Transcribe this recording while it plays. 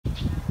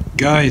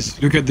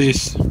Guys, look at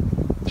this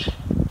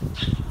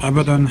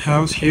abandoned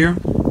house here.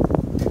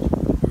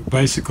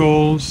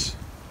 Bicycles.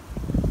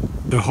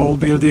 The whole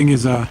building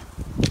is a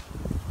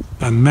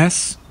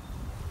mess.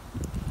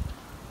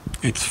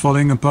 It's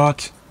falling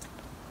apart.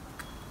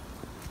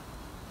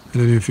 I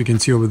don't know if you can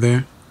see over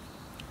there.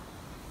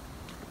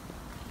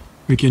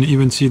 We can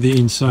even see the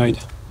inside.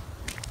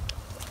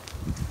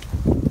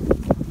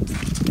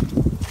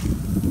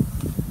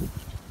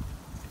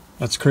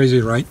 That's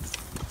crazy, right?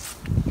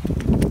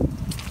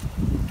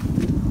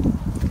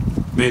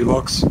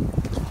 Mailbox.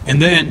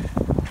 And then,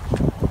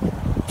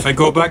 if I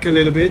go back a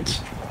little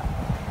bit,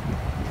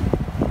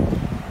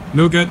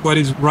 look at what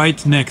is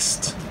right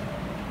next.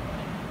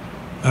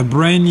 A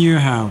brand new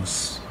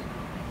house.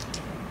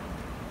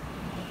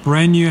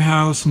 Brand new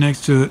house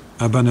next to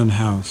abandoned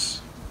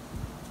house.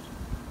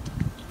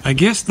 I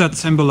guess that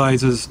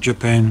symbolizes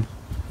Japan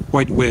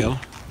quite well.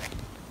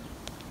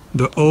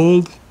 The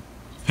old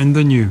and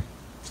the new.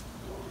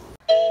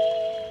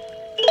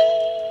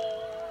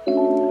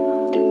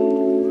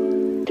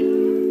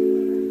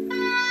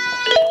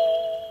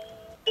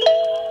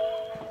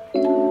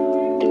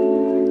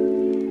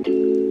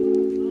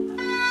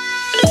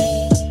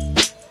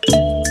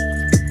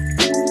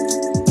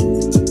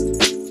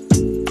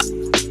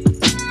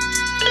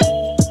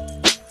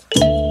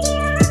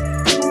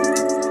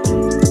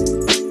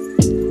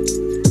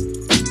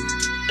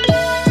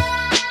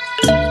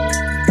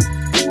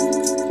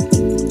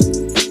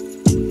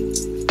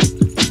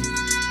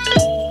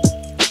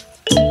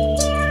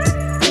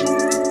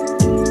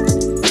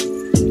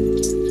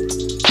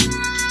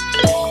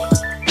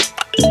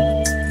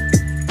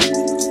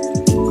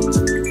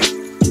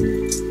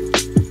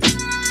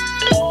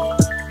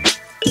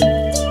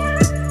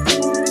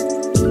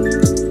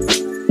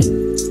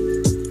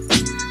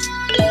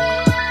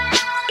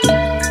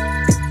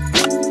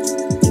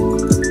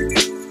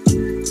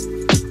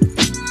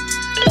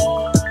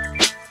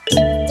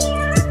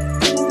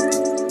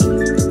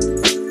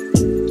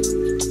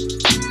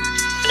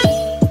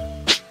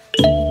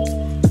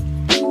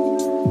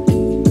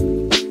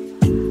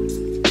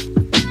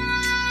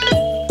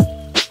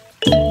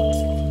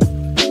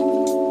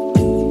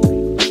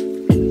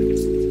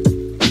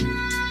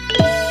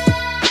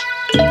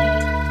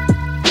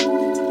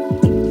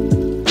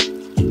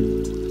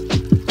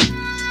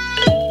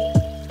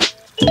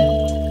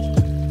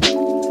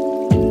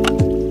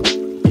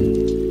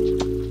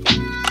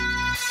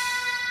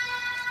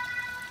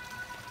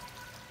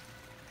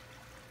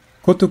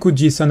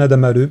 Kotoku-ji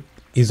Sanadamaru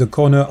is a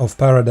corner of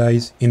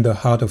paradise in the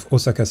heart of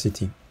Osaka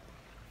city.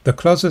 The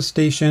closest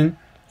station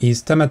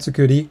is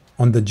Tamatsukuri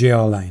on the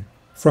JR line.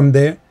 From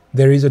there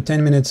is a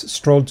 10 minutes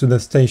stroll to the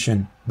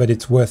station, but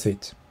it's worth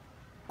it.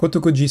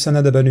 Kotoku-ji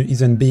Sanadamaru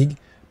isn't big,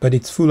 but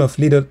it's full of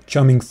little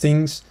charming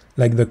things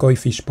like the koi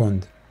fish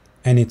pond,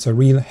 and it's a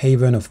real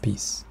haven of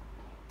peace.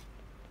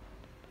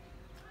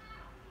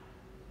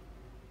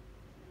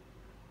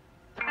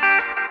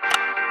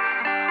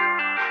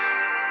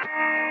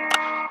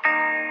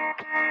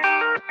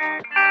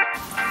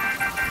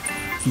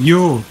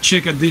 Yo,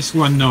 check out this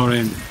one,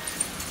 Noren.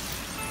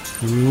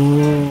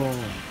 Whoa,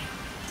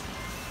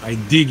 I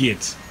dig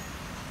it.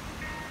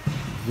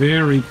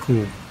 Very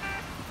cool.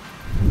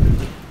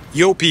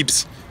 Yo,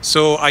 peeps.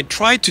 So I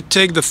tried to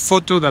take the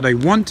photo that I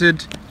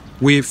wanted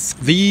with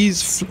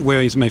these,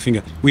 where is my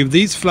finger? With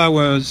these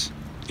flowers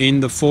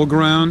in the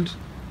foreground,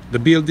 the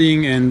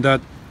building and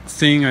that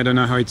thing, I don't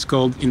know how it's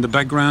called, in the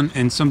background,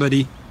 and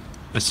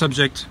a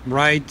subject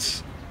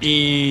right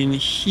in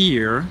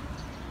here.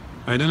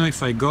 I don't know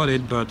if I got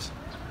it, but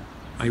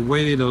I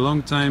waited a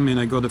long time and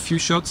I got a few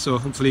shots, so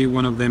hopefully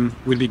one of them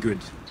will be good.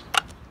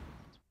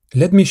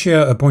 Let me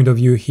share a point of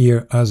view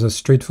here as a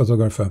street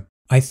photographer.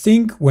 I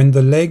think when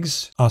the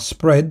legs are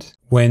spread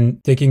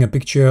when taking a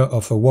picture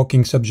of a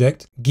walking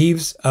subject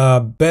gives a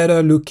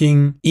better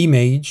looking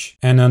image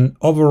and an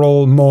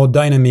overall more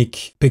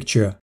dynamic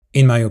picture,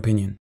 in my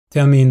opinion.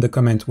 Tell me in the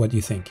comment what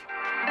you think.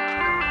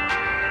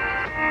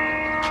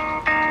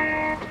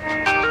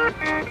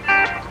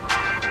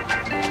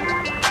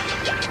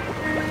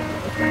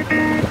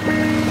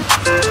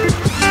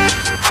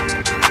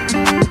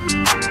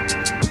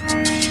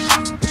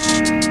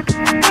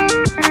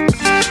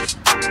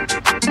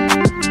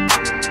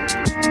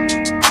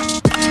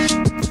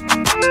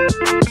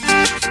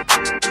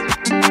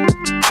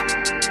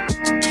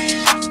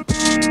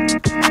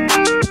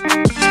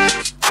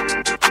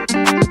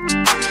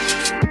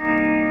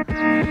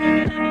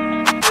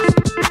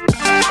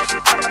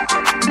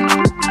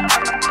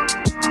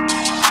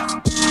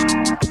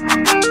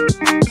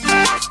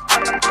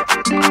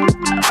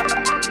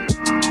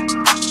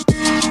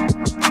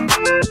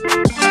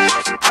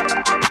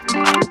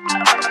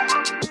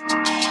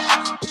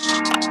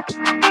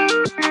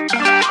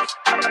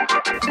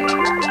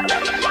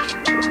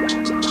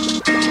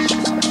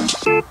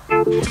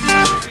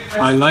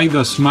 I like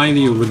the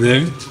smiley over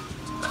there,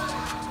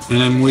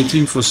 and I'm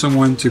waiting for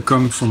someone to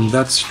come from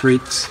that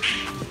street,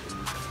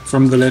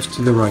 from the left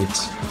to the right.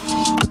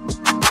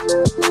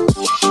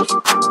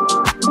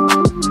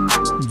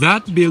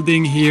 That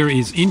building here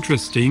is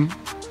interesting.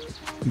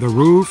 The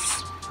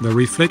roof, the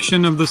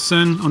reflection of the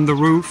sun on the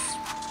roof,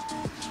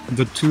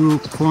 the two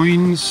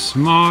coins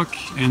mark,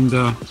 and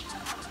the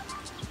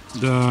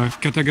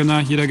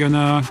katakana,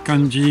 hiragana,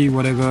 kanji,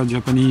 whatever,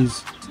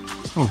 Japanese.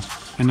 Oh,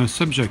 and a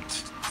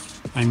subject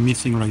I'm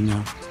missing right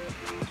now.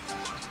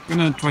 I'm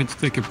gonna try to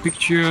take a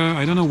picture.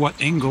 I don't know what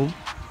angle.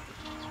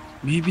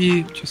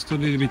 Maybe just a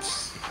little bit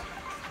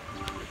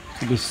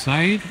to the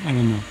side. I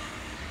don't know.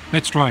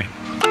 Let's try.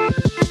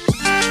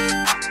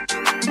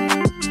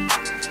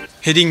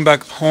 Heading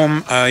back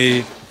home,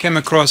 I came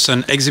across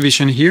an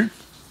exhibition here,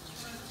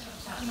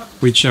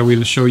 which I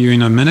will show you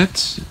in a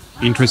minute.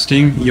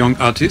 Interesting young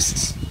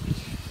artists.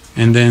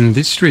 And then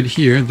this street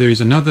here, there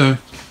is another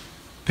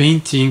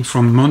painting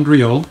from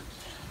Montreal.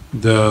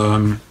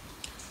 The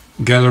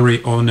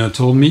gallery owner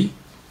told me.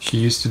 She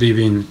used to live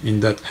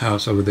in that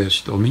house over there,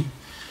 she told me.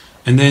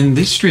 And then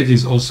this street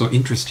is also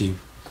interesting.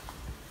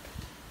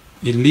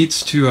 It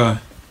leads to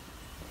a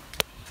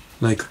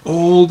like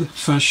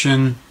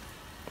old-fashioned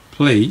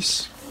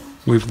place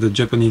with the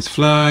Japanese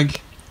flag,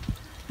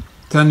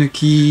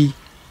 tanuki,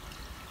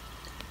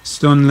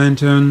 stone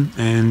lantern,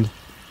 and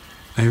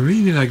I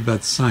really like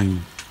that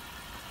sign.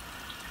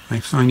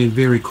 I find it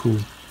very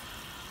cool.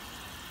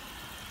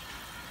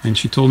 And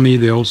she told me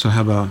they also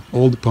have a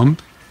old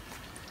pump,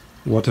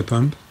 water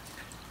pump.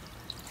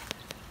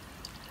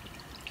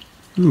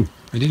 Ooh,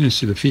 I didn't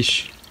see the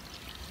fish.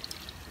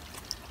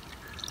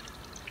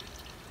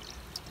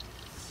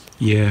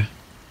 Yeah,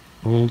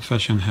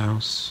 old-fashioned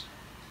house.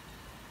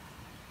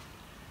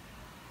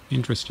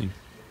 Interesting.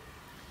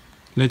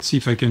 Let's see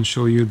if I can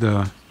show you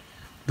the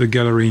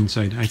gallery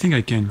inside. I think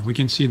I can. We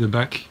can see the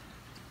back.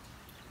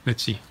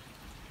 Let's see.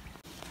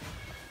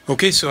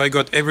 Okay, so I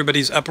got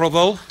everybody's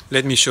approval.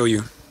 Let me show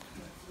you.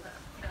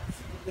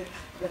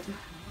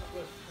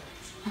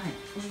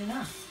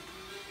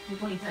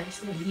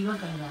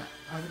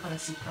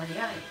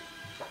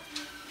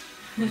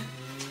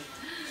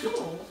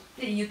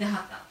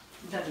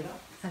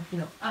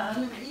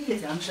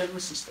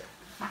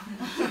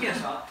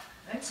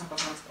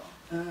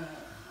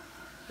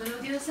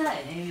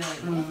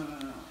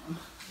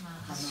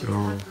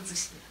 So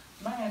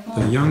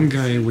the young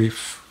guy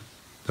with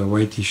the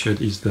white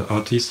t-shirt is the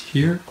artist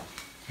here,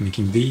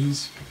 making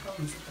these.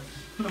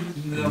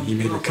 And he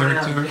made a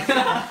character.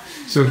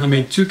 So he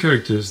made two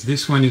characters.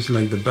 This one is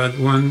like the bad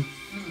one,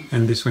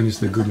 and this one is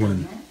the good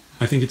one.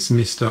 I think it's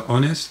Mr.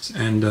 Honest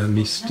and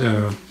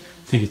Mr. I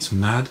think it's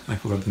Mad. I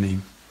forgot the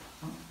name.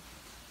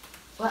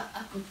 I'm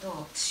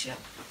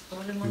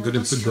going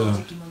to put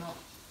the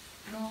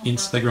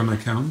Instagram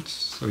account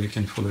so you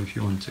can follow if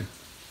you want to.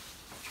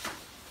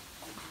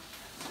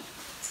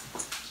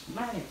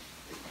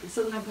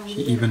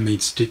 He even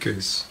made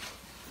stickers.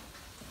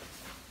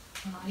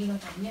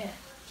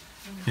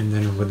 And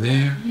then over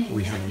there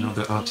we have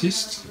another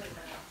artist.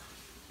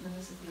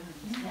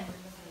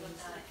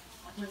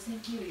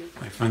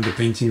 I find the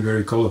painting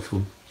very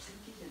colorful.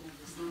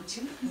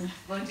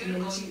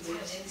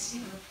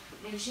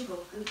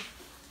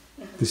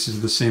 This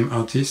is the same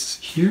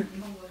artist here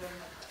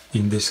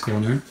in this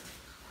corner,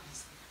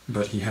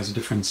 but he has a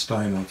different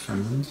style I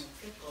found.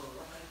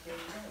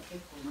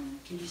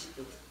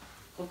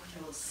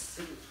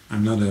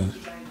 I'm not a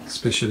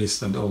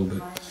specialist at all,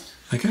 but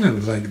I kind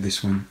of like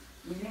this one.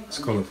 It's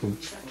colorful.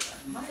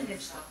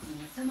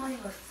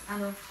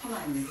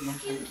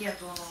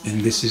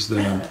 And this is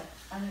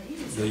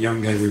the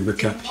young guy with the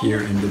cap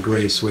here and the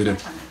gray sweater.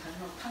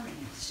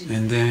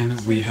 And then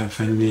we have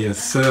finally a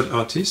third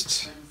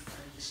artist,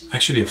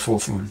 actually a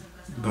fourth one,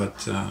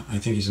 but I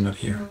think he's not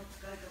here.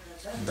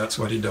 That's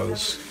what he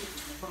does.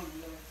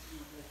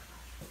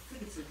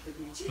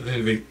 A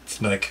little bit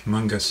like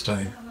manga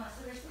style.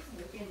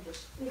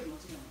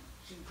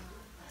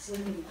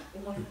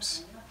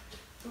 Oops.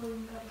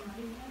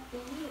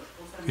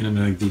 Kind of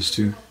like these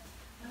two.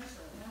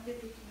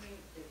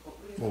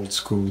 Old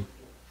school.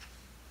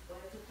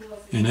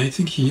 And I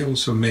think he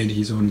also made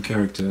his own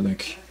character,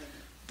 like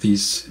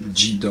this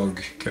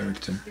G-Dog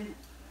character.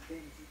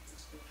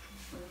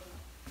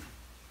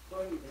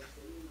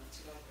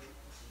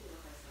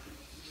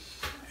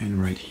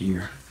 And right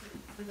here.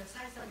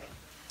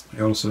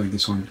 I also like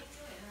this one.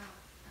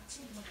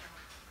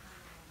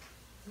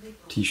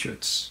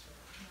 T-shirts.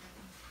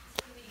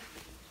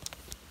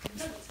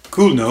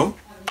 Cool, no?